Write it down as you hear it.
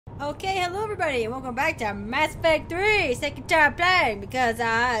Okay, hello everybody, and welcome back to Mass Effect 3, second time playing, because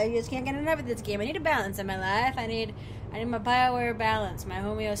I just can't get enough of this game. I need a balance in my life. I need my BioWare balance, my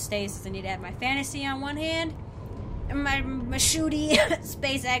homeostasis. I need to have my fantasy on one hand, and my shooty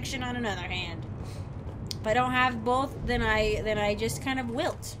space action on another hand. If I don't have both, then I just kind of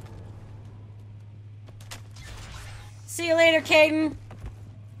wilt. See you later, Kaiden.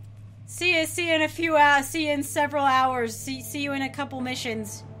 See you in a few hours. See you in several hours. See you in a couple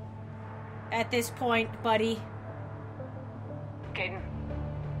missions. At this point, buddy. Kaiden?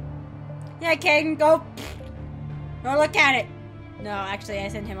 Yeah, Kaiden, go look at it. No, actually, I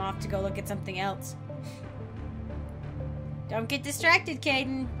sent him off to go look at something else. Don't get distracted,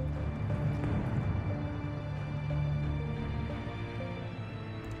 Kaiden.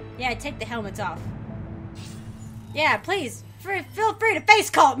 Yeah, take the helmets off. Yeah, please. Feel free to face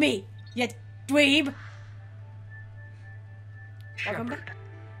call me, you dweeb. Welcome back.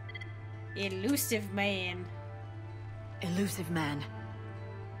 Elusive man. Elusive man.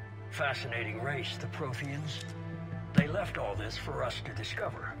 Fascinating race, the Protheans. They left all this for us to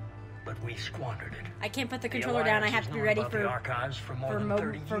discover, but we squandered it. I can't put the controller down. I have to be ready for archives for more than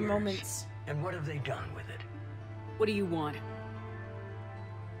 30 years. moments. And what have they done with it? What do you want?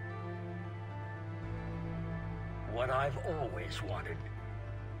 What I've always wanted.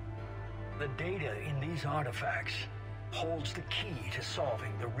 The data in these artifacts holds the key to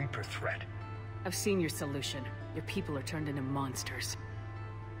solving the Reaper threat. I've seen your solution. Your people are turned into monsters.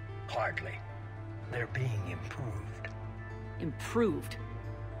 Hardly. They're being improved. Improved?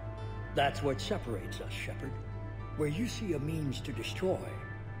 That's what separates us, Shepard. Where you see a means to destroy,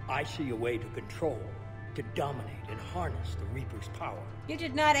 I see a way to control, to dominate and harness the Reaper's power. You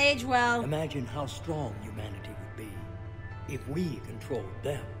did not age well. Imagine how strong humanity would be if we controlled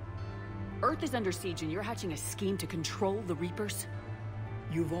them. Earth is under siege and you're hatching a scheme to control the Reapers?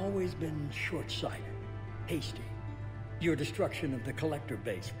 You've always been short-sighted, hasty. Your destruction of the Collector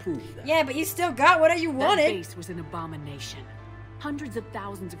base proves that. Yeah, but you still got what you wanted. That base was an abomination. Hundreds of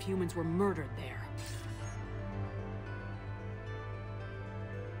thousands of humans were murdered there.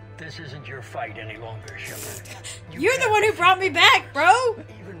 This isn't your fight any longer, Shepard. You're the one who brought me back, bro!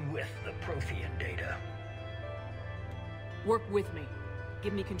 Even with the Prothean data. Work with me.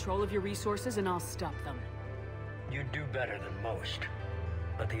 Give me control of your resources and I'll stop them. You'd do better than most,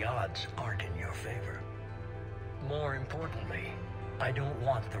 but the odds aren't in your favor. More importantly, I don't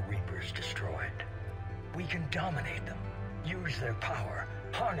want the Reapers destroyed. We can dominate them, use their power,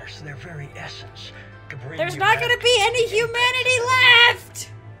 harness their very essence to bring There's not gonna be any humanity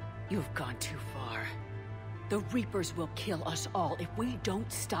left! You've gone too far. The Reapers will kill us all if we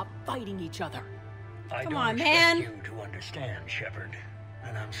don't stop fighting each other. Come on, man. I don't expect you to understand, Shepard.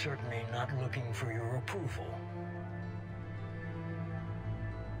 And I'm certainly not looking for your approval.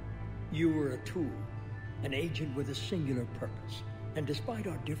 You were a tool, an agent with a singular purpose. And despite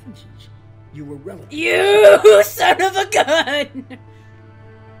our differences, you were relevant. You son of a gun!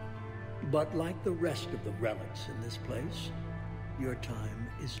 But like the rest of the relics in this place, your time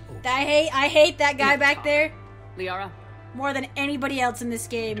is over. I hate that guy back there Liara? more than anybody else in this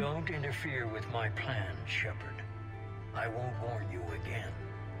game. Don't interfere with my plans, Shepard. I won't warn you again.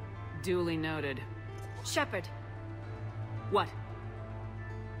 Duly noted. Shepard, What?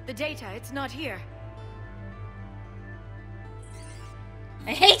 the data, it's not here.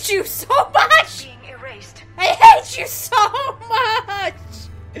 I hate you so much! Being erased. I hate you so much!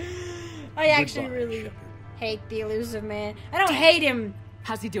 I actually Goodbye, really Shepard. hate the elusive man. I don't hate him,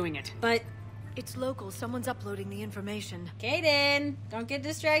 How's he doing it? but It's local. Someone's uploading the information. Kaiden, don't get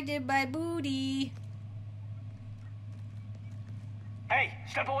distracted by booty. Hey,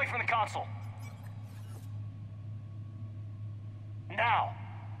 step away from the console. Now.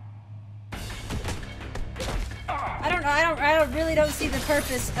 I really don't see the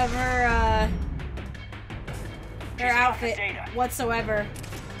purpose of her outfit whatsoever.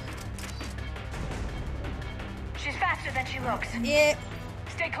 She's faster than she looks. Yeah,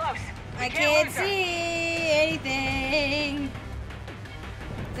 Stay close. We I can't lose her. see anything.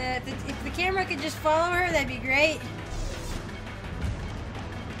 If the camera could just follow her, that'd be great.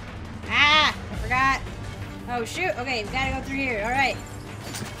 Ah, I forgot. Oh shoot. Okay, we gotta go through here. All right.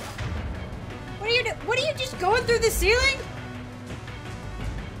 What are you What are you just going through the ceiling?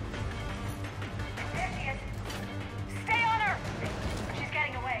 There she is. Stay on her! She's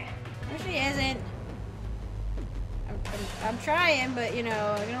getting away. No, she isn't. I'm trying, but you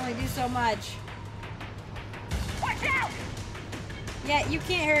know, I can only do so much. Watch out! Yeah, you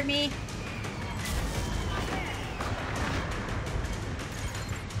can't hurt me.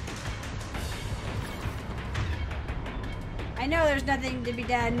 I know there's nothing to be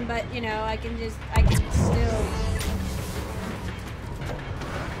done, but, you know, I can still...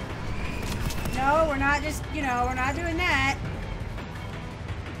 No, we're not just, you know, we're not doing that.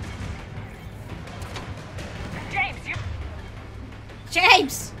 James, you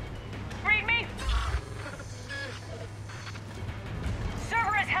James! read me?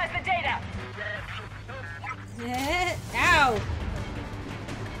 Cerberus has the data. Ow!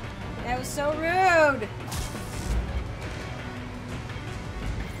 That was so rude!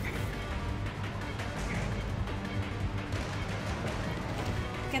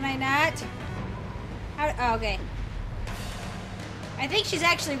 Can I not? How, oh, okay. I think she's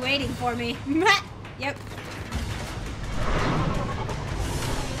actually waiting for me. Yep.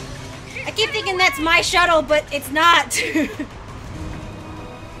 I keep thinking that's my shuttle, but it's not. Damn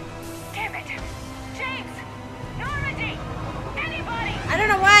it. James! Normandy! Anybody! I don't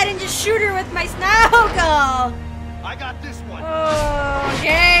know why I didn't just shoot her with my snowball. I got this one. Oh,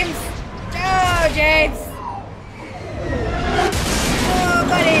 James! Oh, James! Oh,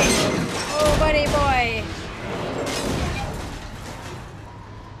 buddy! Oh, buddy boy!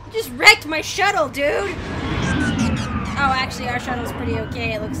 You just wrecked my shuttle, dude! Oh, actually, our shuttle's pretty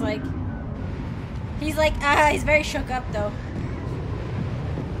okay, it looks like. He's like, he's very shook up, though.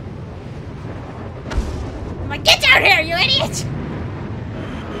 I'm like, get down here, you idiot!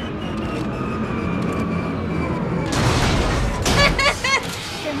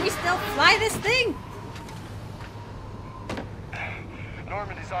 Can we still fly this thing?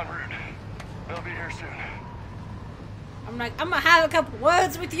 Normandy's en route. They'll be here soon. I'm like, I'm gonna have a couple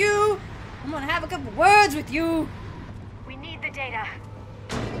words with you. I'm gonna have a couple words with you. We need the data.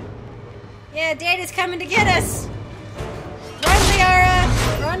 Yeah, Data's coming to get us. Run, Liara.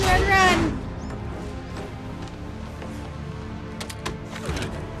 Run, run, run.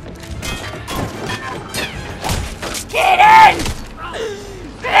 Kaiden!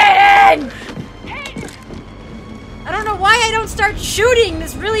 Kaiden! I don't know why I don't start shooting.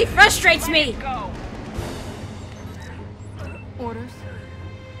 This really frustrates me. Go. Orders?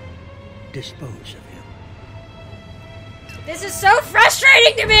 Dispose of him. This is so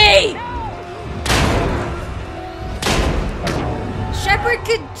frustrating to me. Shepard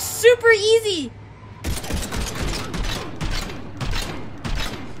could super easy.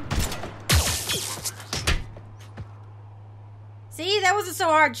 See, that wasn't so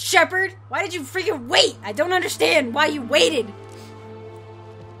hard, Shepard. Why did you freaking wait? I don't understand why you waited.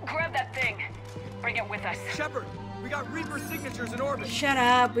 Grab that thing. Bring it with us. Shepard, we got Reaper signatures in orbit. Shut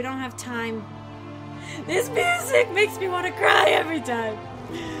up. We don't have time. This music makes me want to cry every time.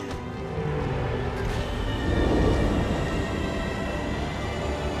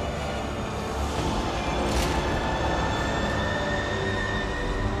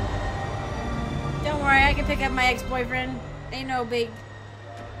 Don't worry, I can pick up my ex-boyfriend. Ain't no big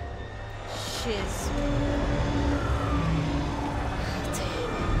shiz.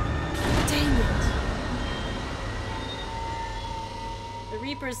 Dang it. The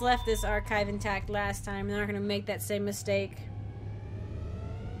Reapers left this archive intact last time, and they're not gonna make that same mistake.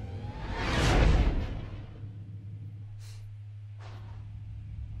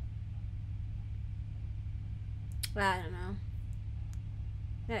 I don't know.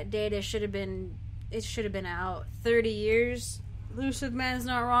 That data should have been... It should have been out 30 years. Lucid Man's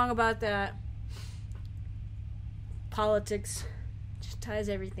not wrong about that. Politics just ties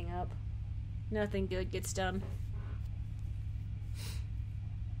everything up. Nothing good gets done.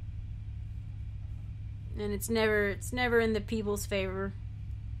 And it's never in the people's favor.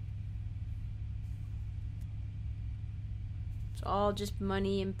 It's all just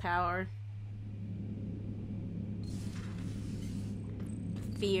money and power.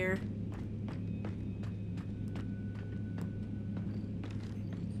 Fear.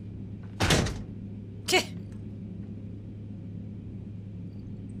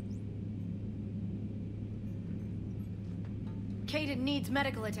 Kaiden needs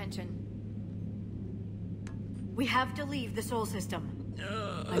medical attention. We have to leave the Sol system.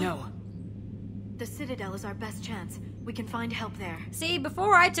 I know. The Citadel is our best chance. We can find help there. See,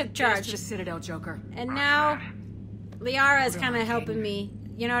 before I took Charge charge, the Citadel, Joker. and now Liara is kind of helping me.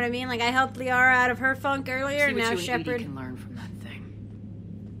 You know what I mean? Like, I helped Liara out of her funk earlier, See and what now you and Edie Shepard. can learn from that thing.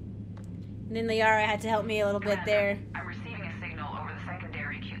 And then Liara had to help me a little bit there. I'm receiving a signal over the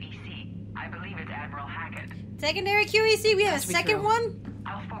secondary QEC. I believe it's Admiral Hackett. Secondary QEC, we have a Has to be second true. one?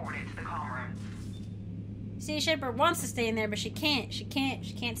 I'll forward it to the comm room. See, Shepard wants to stay in there, but she can't. She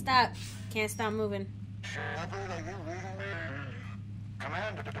can't stop. Can't stop moving.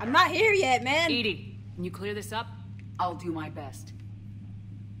 I'm not here yet, man. Edie, can you clear this up? I'll do my best.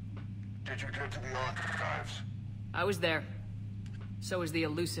 Did you get to the archives? I was there. So is the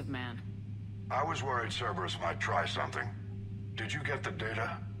elusive man. I was worried Cerberus might try something. Did you get the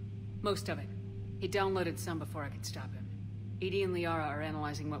data? Most of it. He downloaded some before I could stop him. Edie and Liara are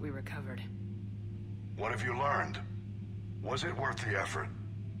analyzing what we recovered. What have you learned? Was it worth the effort?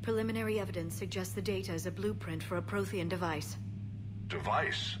 Preliminary evidence suggests the data is a blueprint for a Prothean device.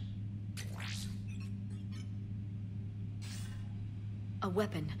 Device? A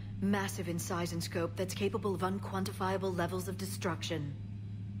weapon, massive in size and scope, that's capable of unquantifiable levels of destruction.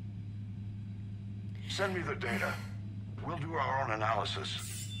 Send me the data. We'll do our own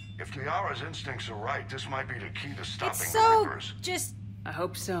analysis. If Liara's instincts are right, this might be the key to stopping It's the so Reapers. just I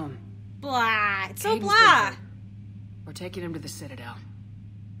hope so. blah. It's so Kaiden's blah. been hurt. We're taking him to the Citadel.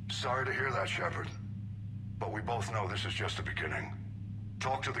 Sorry to hear that, Shepard. But we both know this is just the beginning.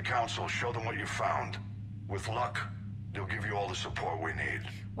 Talk to the Council, show them what you found. With luck, they'll give you all the support we need.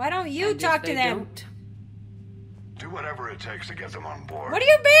 Why don't you And if talk to they them? don't, Do whatever it takes to get them on board. What do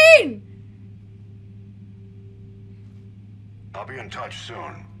you mean? I'll be in touch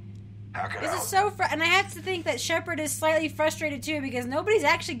soon. Hack it This out. is so and I have to think that Shepard is slightly frustrated too because nobody's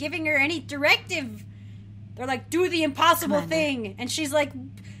actually giving her any directive. They're like, do the impossible Commander. thing. And she's like,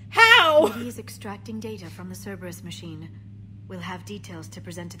 how? He is extracting data from the Cerberus machine. We'll have details to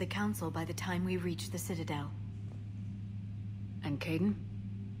present to the Council by the time we reach the Citadel. And Kaiden?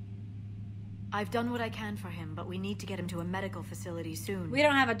 I've done what I can for him, but we need to get him to a medical facility soon. We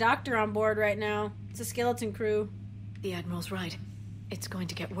don't have a doctor on board right now. It's a skeleton crew. The Admiral's right. It's going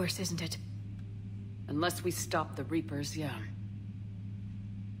to get worse, isn't it? Unless we stop the Reapers, yeah.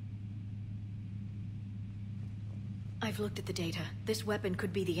 I've looked at the data. This weapon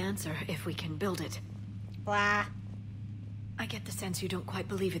could be the answer if we can build it. Blah. I get the sense you don't quite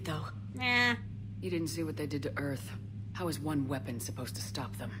believe it, though. Nah. You didn't see what they did to Earth. How is one weapon supposed to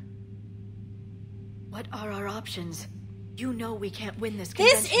stop them? What are our options? You know we can't win this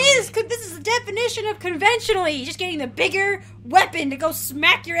This is the definition of conventionally. Just getting the bigger weapon to go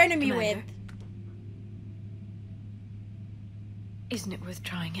smack your enemy Commander. with. Isn't it worth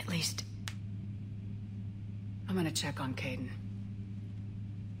trying at least? I'm gonna check on Kaiden.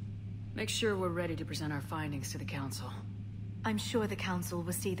 Make sure we're ready to present our findings to the Council. I'm sure the Council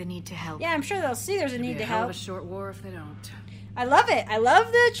will see the need to help. Yeah, I'm sure they'll see there's a It'll need be to a hell of help. a short war if they don't. I love it. I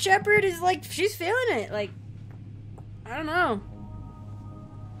love that Shepard is like, she's feeling it. Like, I don't know.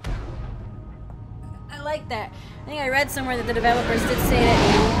 I like that. I think I read somewhere that the developers did say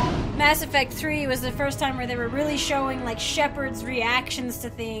that Mass Effect 3 was the first time where they were really showing like Shepard's reactions to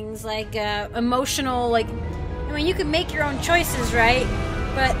things, like emotional, like, I mean, you can make your own choices, right?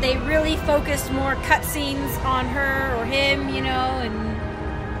 But they really focused more cutscenes on her or him, you know, and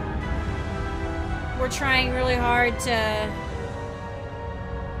we're trying really hard to,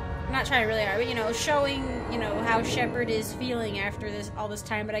 not trying really hard, but, you know, showing, you know, how Shepard is feeling after all this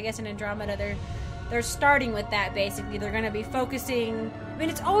time. But I guess in Andromeda they're starting with that, basically. They're going to be focusing, I mean,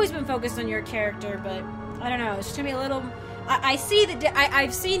 it's always been focused on your character, but I don't know, it's just going to be a little, I've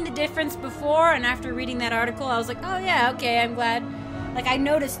seen the difference before, and after reading that article I was like, oh yeah, okay, I'm glad. Like, I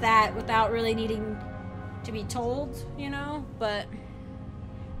noticed that without really needing to be told, you know, but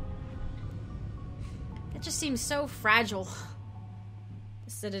it just seems so fragile.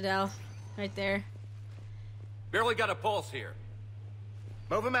 The Citadel, right there. Barely got a pulse here.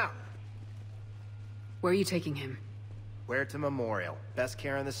 Move him out. Where are you taking him? Where to Memorial. Best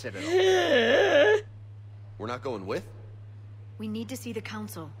care in the Citadel. We're not going with? We need to see the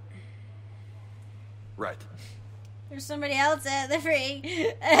Council. Right. There's somebody else at the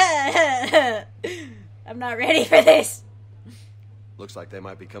free. I'm not ready for this. Looks like they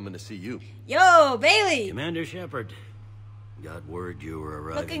might be coming to see you. Yo, Bailey! Commander Shepard. Got word you were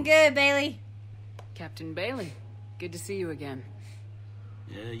arriving. Looking good, Bailey. Captain Bailey. Good to see you again.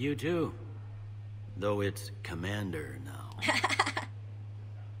 Yeah, you too. Though it's Commander now.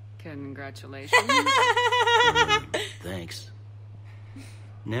 Congratulations. Thanks.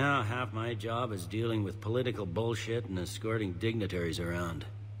 Now half my job is dealing with political bullshit and escorting dignitaries around.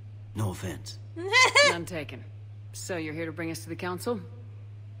 No offense. None taken. So you're here to bring us to the Council?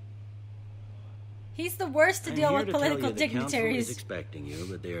 He's the worst to deal with political The council is dignitaries. expecting you,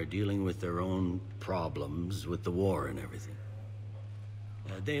 but they are dealing with their own problems with the war and everything.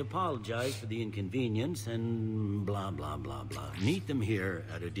 They apologize for the inconvenience and blah, blah, blah, blah. Meet them here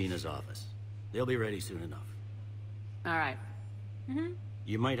at Adina's office. They'll be ready soon enough. All right.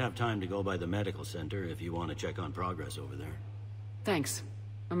 You might have time to go by the medical center if you want to check on progress over there. Thanks.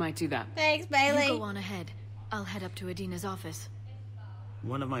 I might do that. Thanks, Bailey. You go on ahead. I'll head up to Adina's office.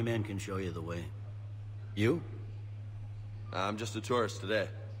 One of my men can show you the way. You? I'm just a tourist today.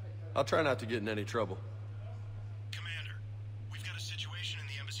 I'll try not to get in any trouble. Commander, we've got a situation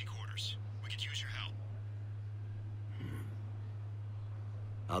emergency quarters. We could use your help.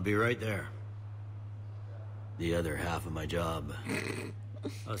 I'll be right there. The other half of my job.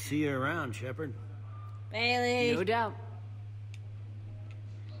 I'll see you around, Shepard. Bailey. No doubt.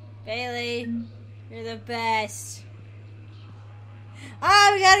 Bailey, you're the best.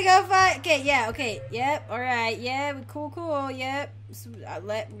 Oh, we gotta go fight. Okay, yeah, okay, yep, all right, yeah, cool, yep. So,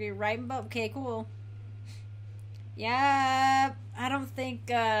 we're right above. Okay, cool. Yeah, I don't think.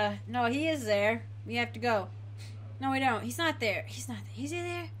 No, he is there. We have to go. No, we don't. He's not there. He's not. Is he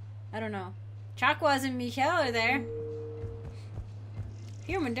there? I don't know. Chakwas and Mikhail are there.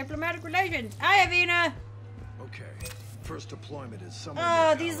 Human diplomatic relations. Hi, Avina. Okay. First deployment is somewhere.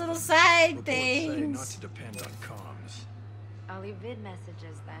 Oh, these little side Reports say things. not to depend on comms. I'll leave vid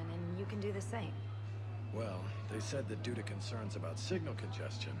messages then, and you can do the same. Well, they said that due to concerns about signal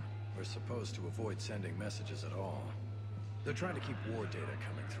congestion, we're supposed to avoid sending messages at all. They're trying to keep war data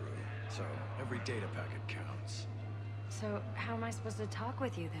coming through, so every data packet counts. So, how am I supposed to talk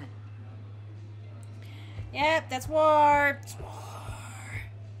with you then? Yep, that's war. It's war.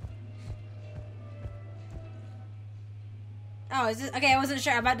 Oh, is this okay? I wasn't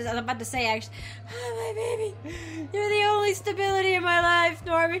sure. I was about to say actually. Oh, my baby, you're the only stability in my life,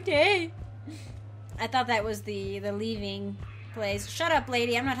 Normandy. I thought that was the leaving place. Shut up,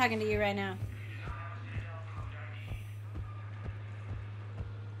 lady. I'm not talking to you right now.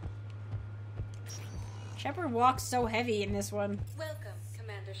 Shepard walks so heavy in this one. Welcome,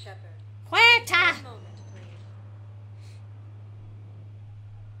 Commander Shepard. Quanta! One moment, please.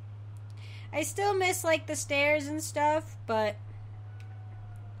 I still miss like the stairs and stuff, but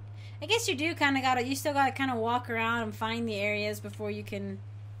I guess you do kind of gotta. You still gotta kind of walk around and find the areas before you can.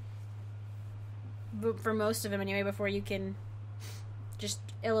 For most of them, anyway, before you can just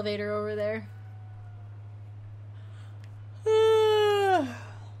elevator over there.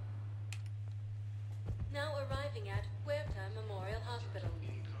 Now arriving at Huerta Memorial Hospital.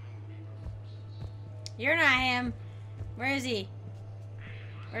 You're not him. Where is he?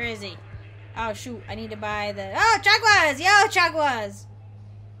 Where is he? Oh shoot! I need to buy the. Oh, Chakwas! Yo, Chakwas!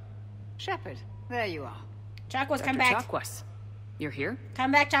 Shepard, there you are. Chakwas, come back. Chakwas, you're here?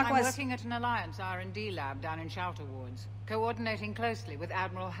 Come back, Chakwas. I'm working at an Alliance R&D lab down in Shelter Wards, coordinating closely with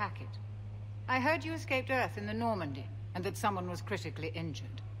Admiral Hackett. I heard you escaped Earth in the Normandy, and that someone was critically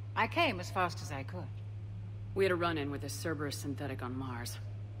injured. I came as fast as I could. We had a run-in with a Cerberus synthetic on Mars.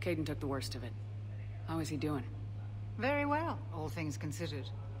 Kaiden took the worst of it. How is he doing? Very well, all things considered.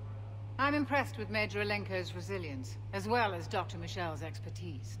 I'm impressed with Major Alenko's resilience, as well as Dr. Michelle's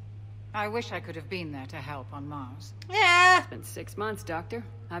expertise. I wish I could have been there to help on Mars. Yeah. It's been 6 months, Doctor.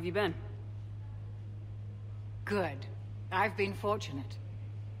 How have you been? Good. I've been fortunate.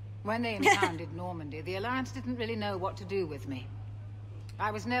 When they impounded Normandy, the Alliance didn't really know what to do with me.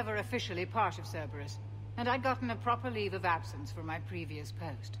 I was never officially part of Cerberus, and I'd gotten a proper leave of absence from my previous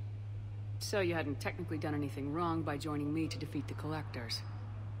post. So you hadn't technically done anything wrong by joining me to defeat the Collectors?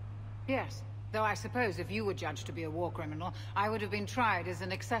 Yes. Though I suppose if you were judged to be a war criminal, I would have been tried as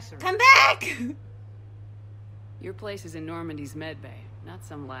an accessory. Come back! Your place is in Normandy's medbay, not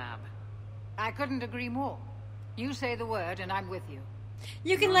some lab. I couldn't agree more. You say the word and I'm with you.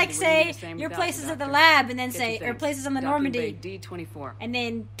 You can like say your place is at the lab and then say or places on the Normandy. D24. And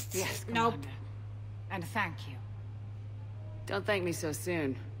then yes, nope. And thank you. Don't thank me so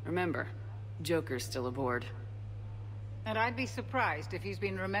soon. Remember, Joker's still aboard. And I'd be surprised if he's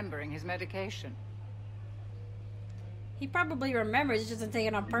been remembering his medication. He probably remembers, he just doesn't take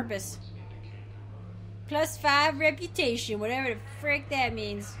it on purpose. +5 reputation, whatever the frick that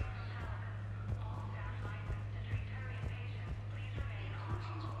means.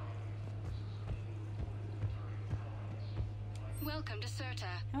 Welcome to Certa.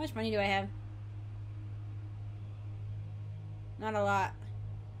 How much money do I have? Not a lot.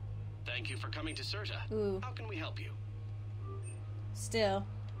 Thank you for coming to Certa. Ooh. How can we help you? Still.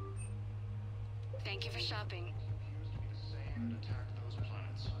 Thank you for shopping.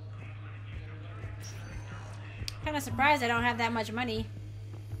 Kind of surprised I don't have that much money.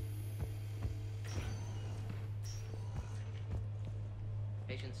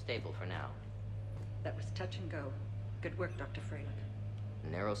 Patient's stable for now. That was touch and go. Good work, Dr. Freeland.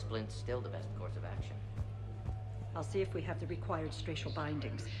 Narrow splint's still the best course of action. I'll see if we have the required spatial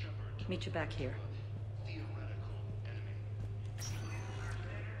bindings. Meet you back here.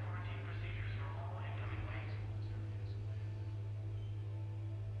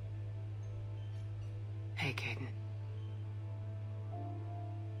 Hey, Kaiden.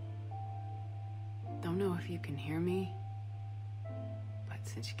 Don't know if you can hear me, but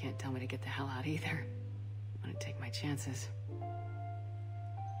since you can't tell me to get the hell out either, I'm gonna take my chances.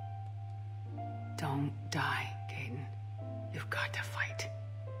 Don't die, Kaiden. You've got to fight.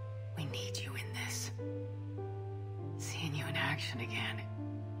 We need you in this. Seeing you in action again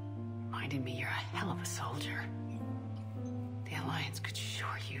reminded me you're a hell of a soldier. The Alliance could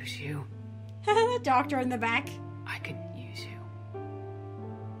sure use you. The doctor in the back. I could use you.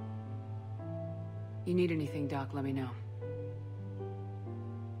 You need anything, Doc, let me know.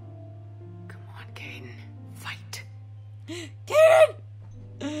 Come on, Kaiden. Fight. Kaiden!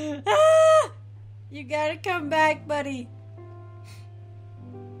 Ah! You gotta come back, buddy.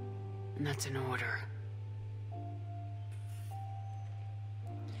 And that's an order.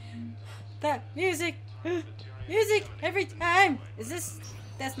 The music! Music every time! Is this...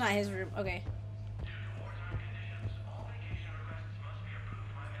 That's not his room. Okay.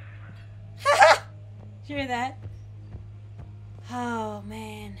 Hear that? Oh,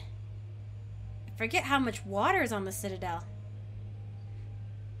 man. I forget how much water is on the Citadel.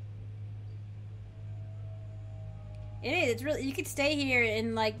 It is. It's really... You could stay here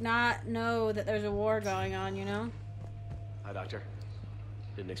and, like, not know that there's a war going on, you know? Hi, Doctor.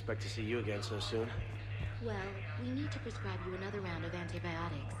 Didn't expect to see you again so soon. Well, we need to prescribe you another round of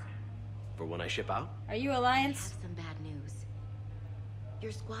antibiotics. For when I ship out? Are you Alliance? I have some bad news.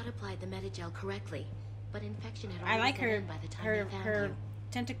 Your squad applied the Medigel correctly, but infection had already I like set in by the time they found her you.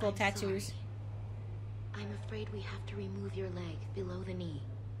 tentacle tattoos. Sorry. I'm afraid we have to remove your leg below the knee.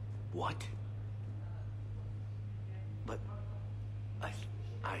 What? But... I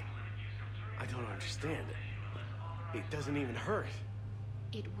don't understand. It doesn't even hurt.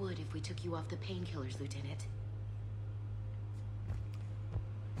 It would if we took you off the painkillers, Lieutenant.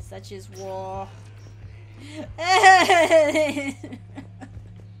 Such is war.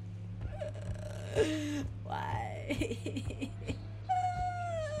 Why?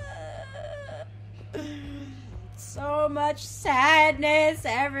 So much sadness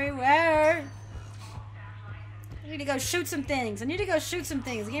everywhere. I need to go shoot some things. Get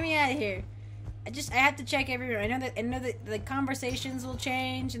me out of here. I have to check every room. I know that the conversations will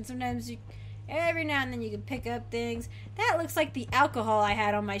change, and sometimes every now and then you can pick up things. That looks like the alcohol I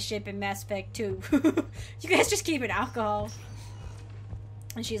had on my ship in Mass Effect 2. You guys just keep it alcohol.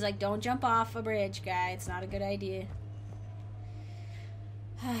 And she's like, don't jump off a bridge, guy. It's not a good idea.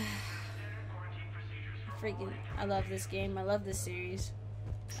 Freaking, I love this game. I love this series.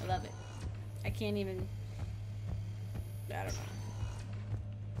 I love it. I can't even... I don't know.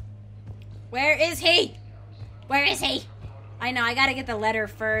 Where is he? Where is he? I know, I gotta get the letter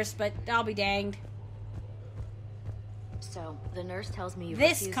first, but I'll be danged. So, the nurse tells me you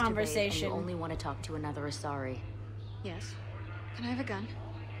this refuse conversation. to bathe and you only want to talk to another Asari. Yes. Can I have a gun?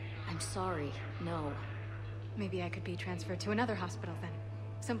 I'm sorry, no. Maybe I could be transferred to another hospital then.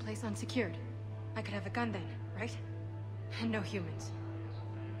 Someplace unsecured. I could have a gun then, right? And no humans.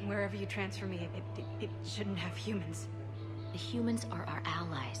 Wherever you transfer me, it shouldn't have humans. The humans are our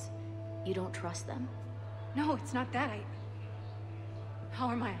allies. You don't trust them? No, it's not that. How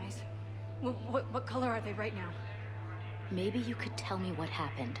are my eyes? What color are they right now? Maybe you could tell me what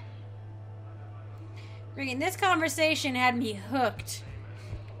happened. Freaking, this conversation had me hooked.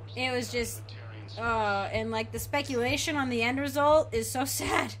 It was just... and like the speculation on the end result is so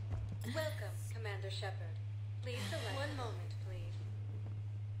sad. Welcome, Commander Shepard. Please select. One moment, please.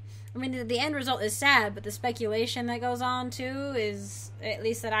 I mean, the end result is sad, but the speculation that goes on, too, is, at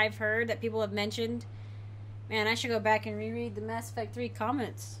least that I've heard, that people have mentioned. Man, I should go back and reread the Mass Effect 3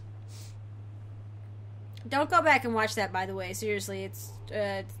 comments. Don't go back and watch that, by the way. Seriously, it's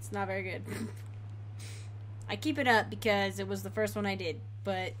not very good. I keep it up because it was the first one I did,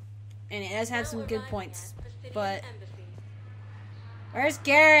 but... And it does have some good points, but... Where's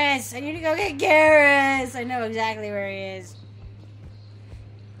Garrus? I need to go get Garrus! I know exactly where he is.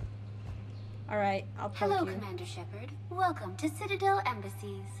 Alright, I'll poke Hello, you. Commander Shepard. Welcome to Citadel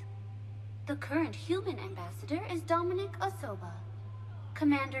Embassies. The current human ambassador is Dominic Osoba.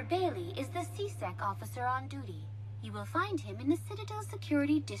 Commander Bailey is the CSEC officer on duty. You will find him in the Citadel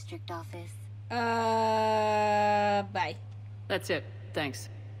Security District office. Bye. That's it. Thanks.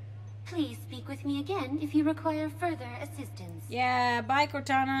 Please speak with me again if you require further assistance. Yeah, bye,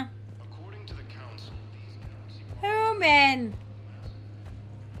 Cortana. According to the council, Human!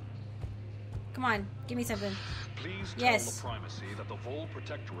 Come on, give me something. Please tell Yes. the Primacy that the Vol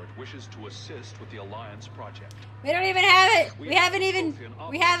Protectorate wishes to assist with the Alliance project. We don't even have it! We haven't have even... Sofian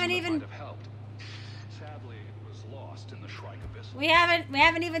We option haven't that even... might have helped. Sadly, it was lost in the Shrike Abyss. We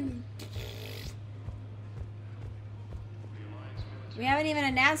haven't even... We haven't even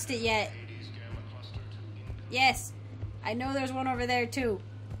announced it yet. Yes. I know there's one over there, too.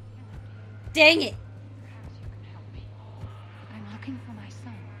 Dang it! I'm looking for my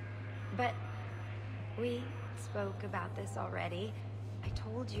son. But We spoke about this already. I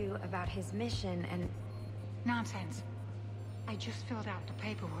told you about his mission and... Nonsense. I just filled out the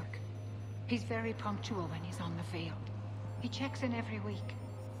paperwork. He's very punctual when he's on the field. He checks in every week.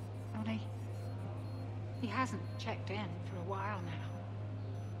 Only... he hasn't checked in for a while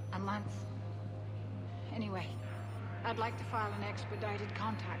now. A month. Anyway, I'd like to file an expedited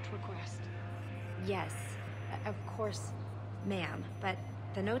contact request. Yes, of course, ma'am. But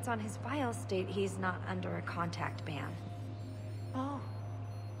the notes on his file state he's not under a contact ban. Oh,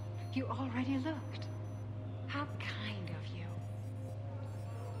 you already looked. How kind of you.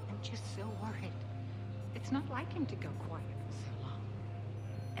 I'm just so worried. It's not like him to go quiet for so long.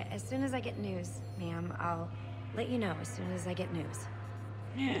 As soon as I get news, ma'am, I'll let you know as soon as I get news.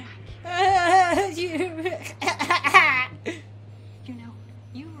 You know,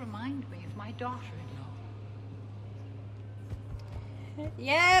 you remind me of my daughter-in-law.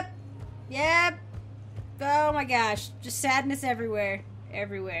 Yep. Yep. Oh my gosh. Just sadness everywhere.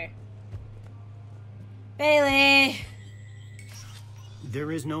 Everywhere. Bailey!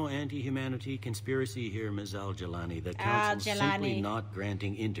 There is no anti-humanity conspiracy here, Ms. Al-Jalani. The council's simply not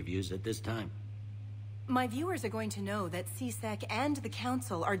granting interviews at this time. My viewers are going to know that CSEC and the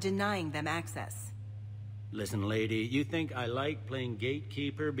council are denying them access. Listen, lady, you think I like playing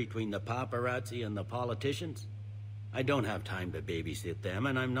gatekeeper between the paparazzi and the politicians? I don't have time to babysit them,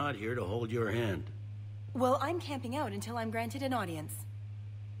 and I'm not here to hold your hand. Well, I'm camping out until I'm granted an audience.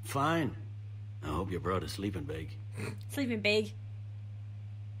 Fine. I hope you brought a sleeping bag. Sleeping bag.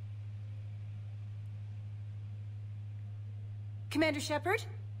 Commander Shepard?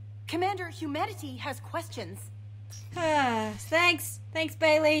 Commander, humanity has questions. Thanks. Thanks,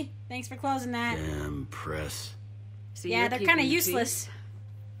 Bailey. Thanks for closing that. Damn press. So yeah, they're kind of useless.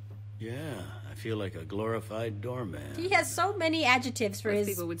 Yeah, I feel like a glorified doorman. He has so many adjectives for Most his...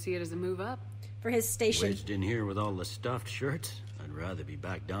 people would see it as a move up. For his station. Wedged in here with all the stuffed shirts? I'd rather be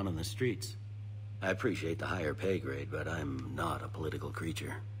back down on the streets. I appreciate the higher pay grade, but I'm not a political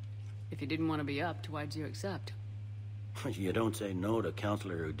creature. If you didn't want to be upped, why'd you accept? You don't say no to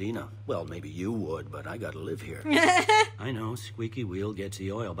Counselor Udina. Well, maybe you would, but I gotta live here. I know, squeaky wheel gets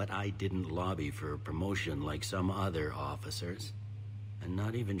the oil, but I didn't lobby for promotion like some other officers. I'm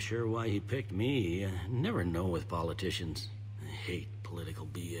not even sure why he picked me. Never know with politicians. I hate political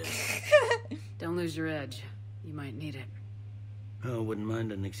BS. Don't lose your edge. You might need it. Oh, wouldn't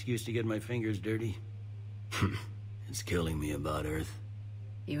mind an excuse to get my fingers dirty. It's killing me about Earth.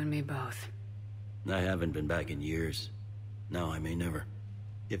 You and me both. I haven't been back in years. Now I may never.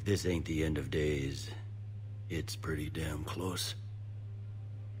 If this ain't the end of days, it's pretty damn close.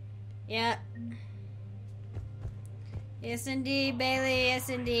 Yeah. Yes, indeed, Bailey. Yes,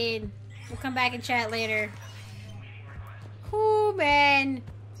 indeed. We'll come back and chat later. Whoo, man.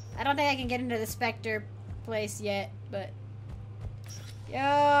 I don't think I can get into the Spectre place yet, but...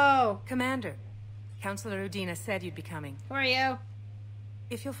 Yo! Commander, Counselor Udina said you'd be coming. Who are you?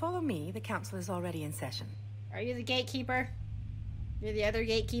 If you'll follow me, the council is already in session. Are you the gatekeeper? You're the other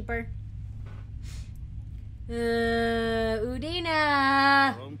gatekeeper? Udina!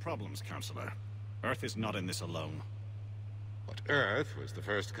 Your own problems, Counselor. Earth is not in this alone. But Earth was the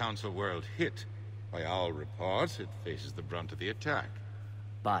first Council world hit. By all reports, it faces the brunt of the attack.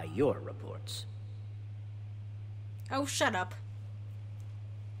 By your reports. Oh, shut up.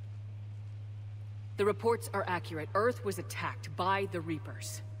 The reports are accurate. Earth was attacked by the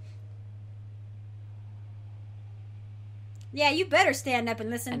Reapers. Yeah, you better stand up and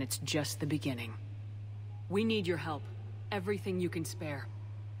listen. And it's just the beginning. We need your help. Everything you can spare.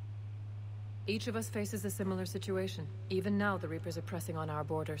 Each of us faces a similar situation. Even now, the Reapers are pressing on our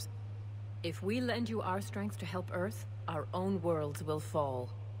borders. If we lend you our strength to help Earth, our own worlds will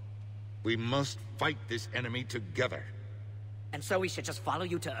fall. We must fight this enemy together. And so we should just follow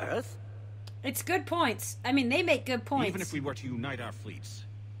you to Earth? It's good points. I mean, they make good points. Even if we were to unite our fleets,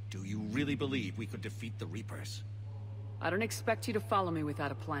 do you really believe we could defeat the Reapers? I don't expect you to follow me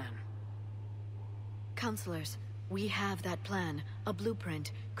without a plan. Counselors, we have that plan. A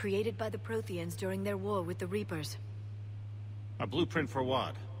blueprint, created by the Protheans during their war with the Reapers. A blueprint for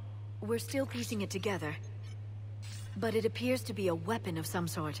what? We're still piecing it together. But it appears to be a weapon of some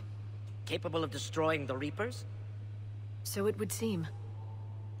sort. Capable of destroying the Reapers? So it would seem.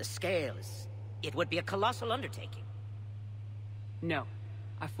 The scale is... it would be a colossal undertaking. No.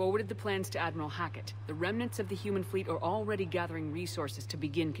 I forwarded the plans to Admiral Hackett. The remnants of the human fleet are already gathering resources to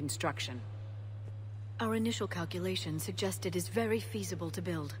begin construction. Our initial calculations suggest it is very feasible to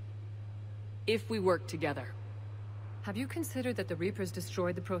build. If we work together. Have you considered that the Reapers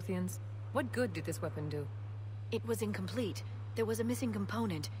destroyed the Protheans? What good did this weapon do? It was incomplete. There was a missing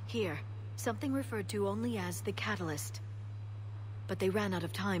component, here. Something referred to only as the catalyst. But they ran out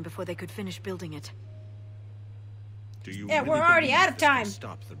of time before they could finish building it. Do you Yeah, really we're already believe out of this can time.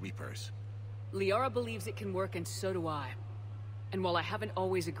 Stop the Reapers. Liara believes it can work, and so do I. And while I haven't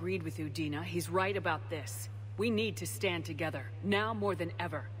always agreed with you, Dina, he's right about this. We need to stand together, now more than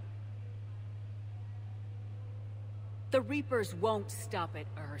ever. The Reapers won't stop at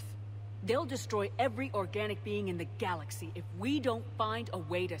Earth. They'll destroy every organic being in the galaxy if we don't find a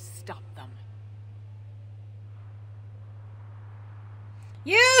way to stop them.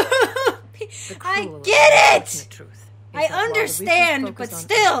 I get it! Truth I understand, but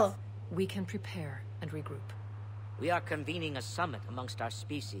still. We can prepare and regroup. We are convening a summit amongst our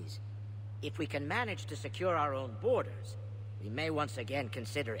species. If we can manage to secure our own borders, we may once again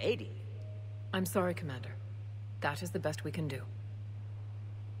consider aiding you. I'm sorry, Commander. That is the best we can do.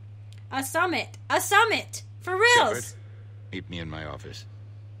 A summit! A summit! For reals! Shepard, meet me in my office.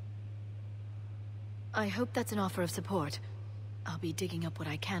 I hope that's an offer of support. I'll be digging up what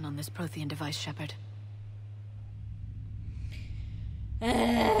I can on this Prothean device, Shepard.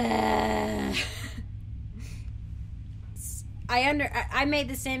 I made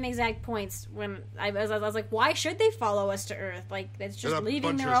the same exact points when I was like, why should they follow us to Earth? Like, that's just They're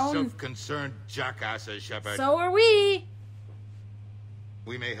leaving their a bunch own. of self-concerned jackasses, Shepard. So are we.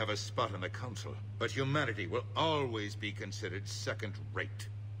 We may have a spot in the council, but humanity will always be considered second-rate.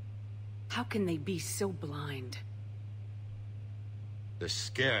 How can they be so blind? They're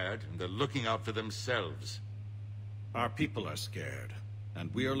scared, and they're looking out for themselves. Our people are scared,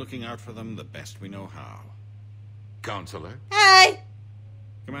 and we are looking out for them the best we know how. Counselor? Hey!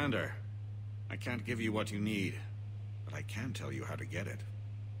 Commander, I can't give you what you need, but I can tell you how to get it.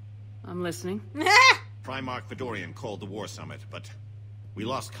 I'm listening. Primarch Fedorian called the War Summit, but we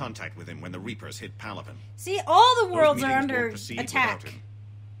lost contact with him when the Reapers hit Palaven. See, all the Those worlds are meetings under won't proceed attack. without him.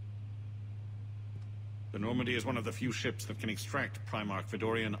 The Normandy is one of the few ships that can extract Primarch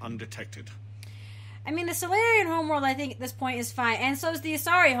Fedorian undetected. I mean, the Solarian homeworld, I think, at this point is fine, and so is the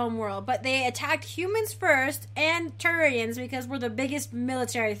Asari homeworld, but they attacked humans first, and Turians, because we're the biggest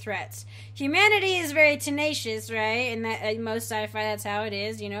military threats. Humanity is very tenacious, right? And that in most sci-fi, that's how it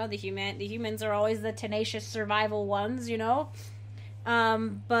is, you know? The humans are always the tenacious survival ones, you know?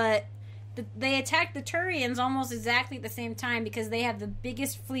 But they attacked the Turians almost exactly at the same time, because they have the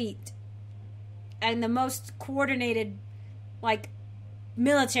biggest fleet, and the most coordinated, like,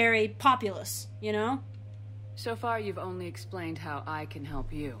 military populace, you know? So far, you've only explained how I can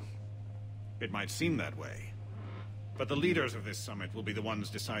help you. It might seem that way, but the leaders of this summit will be the ones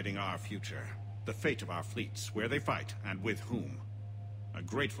deciding our future, the fate of our fleets, where they fight, and with whom. A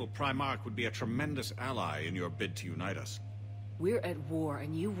grateful Primarch would be a tremendous ally in your bid to unite us. We're at war,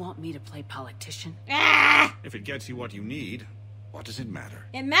 and you want me to play politician? Ah! If it gets you what you need, what does it matter?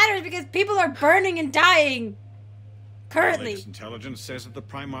 It matters because people are burning and dying. Currently. Latest intelligence says that the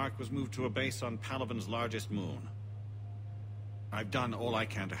Primarch was moved to a base on Palaven's largest moon. I've done all I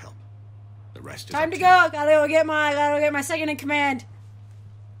can to help. The rest is Time to up go. Gotta go get my second in command.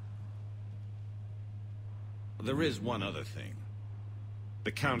 There is one other thing.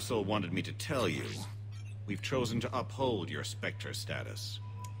 The Council wanted me to tell you. We've chosen to uphold your Spectre status.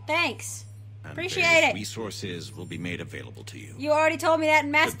 Thanks. And Appreciate various it. resources will be made available to you. You already told me that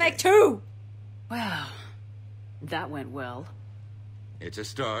in Mass Effect 2. Wow. That went well. It's a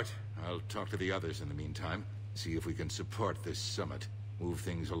start. I'll talk to the others in the meantime. See if we can support this summit. Move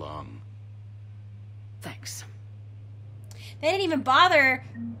things along. Thanks. They didn't even bother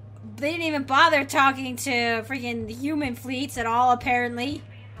talking to freaking human fleets at all, apparently.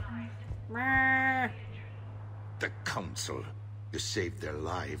 The Council. You saved their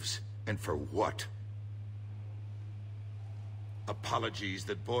lives. And for what? Apologies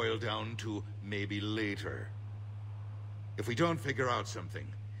that boil down to maybe later. If we don't figure out something,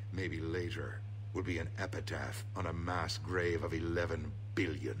 maybe later will be an epitaph on a mass grave of 11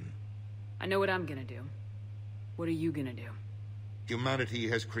 billion. I know what I'm gonna do. What are you gonna do? Humanity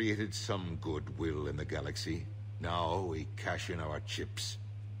has created some goodwill in the galaxy. Now we cash in our chips.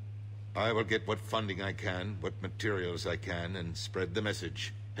 I will get what funding I can, what materials I can, and spread the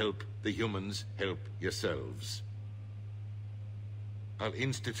message. Help the humans, help yourselves. I'll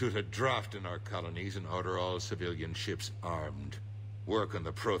institute a draft in our colonies and order all civilian ships armed. Work on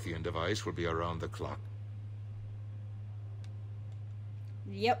the Prothean device will be around the clock.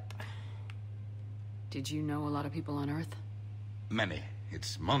 Yep. Did you know a lot of people on Earth? Many.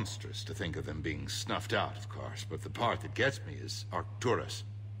 It's monstrous to think of them being snuffed out, of course, but the part that gets me is Arcturus.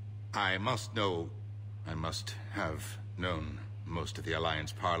 I must have known most of the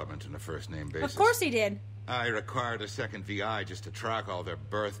Alliance Parliament on a first-name basis. Of course he did. I required a second VI just to track all their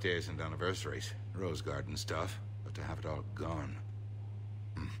birthdays and anniversaries. Rose garden stuff, but to have it all gone.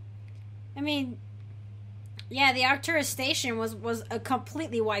 I mean, yeah, the Arcturus station was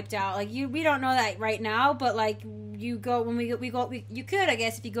completely wiped out. Like, we don't know that right now, but like, you go when you could, I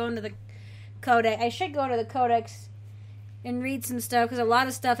guess, if you go into the codex. I should go to the codex and read some stuff, because a lot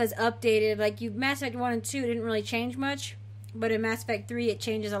of stuff has updated. Like, Mass Effect 1 and 2 didn't really change much, but in Mass Effect 3 it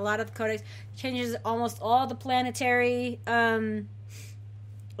changes a lot of the codex, changes almost all the planetary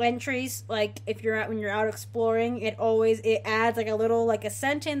entries. Like, if you're out, when you're out exploring, it adds like a little, like a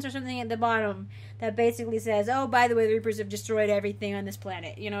sentence or something at the bottom that basically says, oh, by the way, the Reapers have destroyed everything on this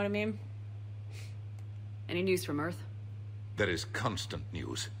planet. You know what I mean? Any news from Earth? There is constant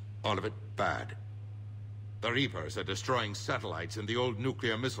news. All of it bad. The Reapers are destroying satellites and the old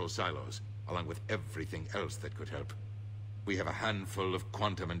nuclear missile silos, along with everything else that could help. We have a handful of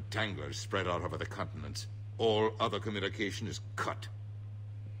quantum entanglers spread out over the continents. All other communication is cut.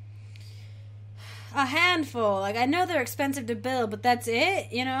 A handful. Like, I know they're expensive to build, but that's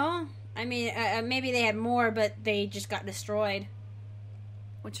it, you know? I mean, maybe they had more, but they just got destroyed.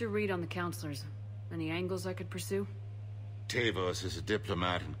 What's your read on the counselors? Any angles I could pursue? Tavos is a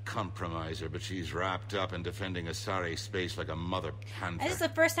diplomat and compromiser, but she's wrapped up in defending Asari space like a mother panther. This is the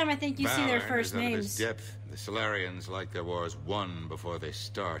first time I think you see their first names. names. Depth. The Solarians like their wars won before they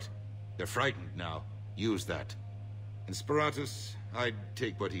start. They're frightened now. Use that. And Sparatus, I'd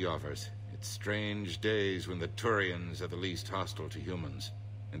take what he offers. It's strange days when the Turians are the least hostile to humans,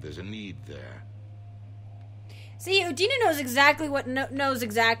 and there's a need there. See, Udina knows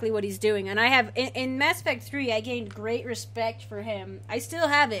exactly what he's doing, and I have in Mass Effect 3. I gained great respect for him. I still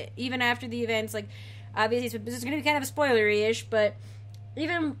have it, even after the events. Like, obviously, this is going to be kind of a spoilery-ish, but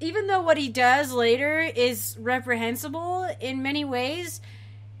even though what he does later is reprehensible in many ways,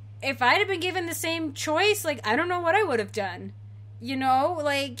 if I'd have been given the same choice, like, I don't know what I would have done. You know,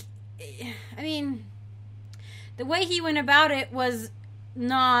 like, I mean, the way he went about it was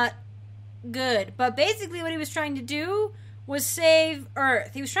not good, but basically what he was trying to do was save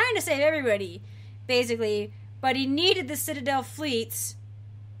Earth. He was trying to save everybody, basically, but he needed the Citadel fleets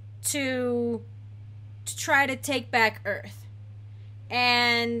to try to take back Earth.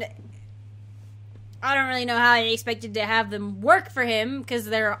 And I don't really know how he expected to have them work for him, because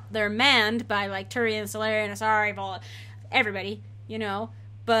they're manned by like Turian, Solarian, Asari, everybody, you know.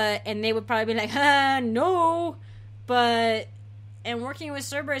 And they would probably be like, no, but. And working with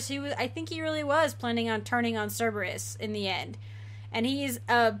Cerberus, I think he really was planning on turning on Cerberus in the end. And he's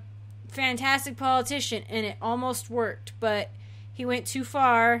a fantastic politician, and it almost worked, but he went too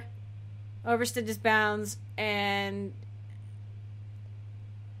far, overstood his bounds, and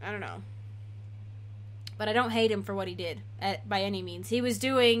I don't know. But I don't hate him for what he did, by any means. He was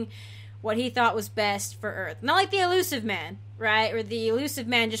doing what he thought was best for Earth. Not like the Elusive Man, right? Or the Elusive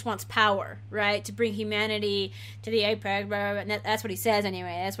Man just wants power, right? To bring humanity to the apex, blah, blah, blah. That's what he says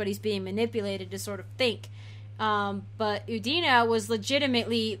anyway. That's what he's being manipulated to sort of think. But Udina was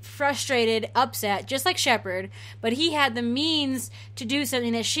legitimately frustrated, upset, just like Shepard, but he had the means to do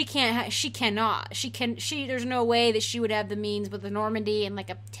something that she cannot. There's no way that she would have the means with the Normandy and like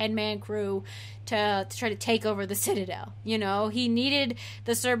a 10-man crew to try to take over the Citadel. You know, he needed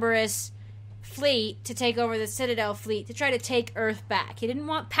the Cerberus fleet to take over the Citadel fleet to try to take Earth back. He didn't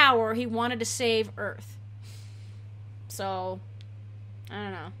want power, he wanted to save Earth. So, I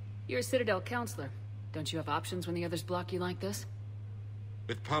don't know. You're a Citadel counselor. Don't you have options when the others block you like this?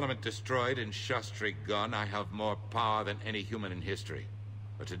 With Parliament destroyed and Shastri gone, I have more power than any human in history.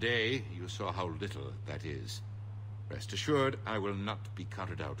 But today, you saw how little that is. Rest assured, I will not be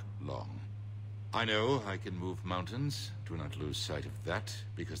counted out long. I know I can move mountains. Do not lose sight of that,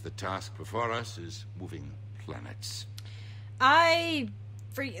 because the task before us is moving planets. That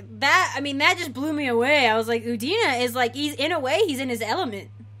just blew me away. I was like, Udina is like, he's in his element.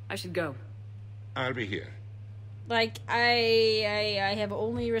 I should go. I'll be here. Like, I have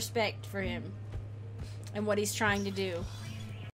only respect for him and what he's trying to do.